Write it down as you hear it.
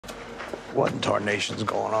What in tarnation's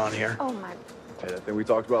going on here? Oh, my. Hey, that thing we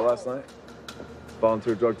talked about last night?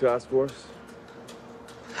 Volunteer Drug Task Force?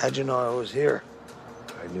 How'd you know I was here?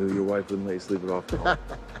 I knew your wife wouldn't let you sleep it off the home.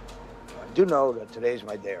 I do know that today's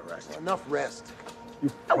my day of rest. Enough rest.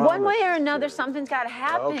 One way or another, something's got to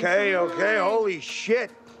happen. Okay, Come okay, on. holy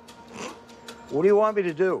shit. What do you want me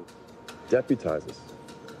to do? Deputize us.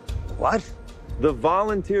 What? The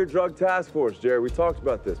Volunteer Drug Task Force, Jerry. We talked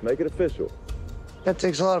about this. Make it official. That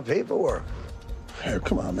takes a lot of paperwork. Hey,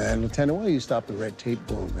 come on, man. Lieutenant, why don't you stop the red tape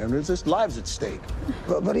boom, man? There's just lives at stake.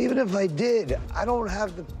 But even if I did, I don't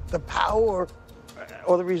have the power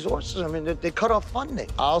or the resources. I mean, they cut off funding.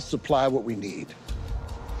 I'll supply what we need.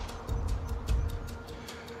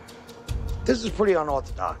 This is pretty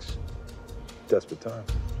unorthodox. Desperate times.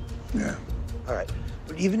 Yeah. All right,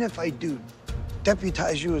 but even if I do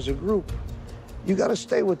deputize you as a group, you gotta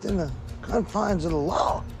stay within the confines of the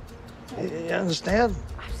law. You understand?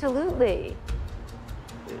 Absolutely.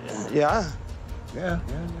 Yeah? Yeah.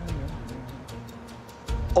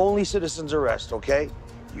 Only citizens arrest, okay?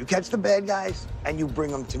 You catch the bad guys and you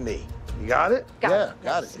bring them to me. You got it? Got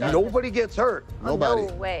it. Nobody gets hurt. Nobody.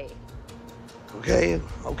 No way. Okay.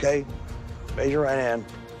 Raise your right hand.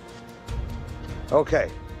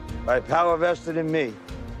 Okay. By power vested in me,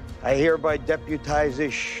 I hereby deputize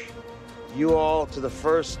you all to the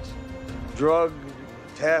 1st Drug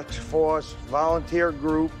Task Force volunteer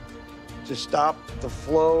group to stop the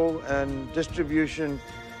flow and distribution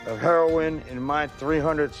of heroin in my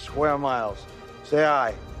 300 square miles. Say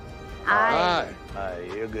aye. Aye.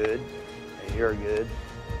 Aye, you're good, and you're good,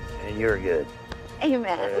 and you're good.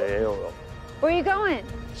 Amen. Hey, Where are you going?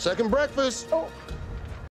 Second breakfast. Oh.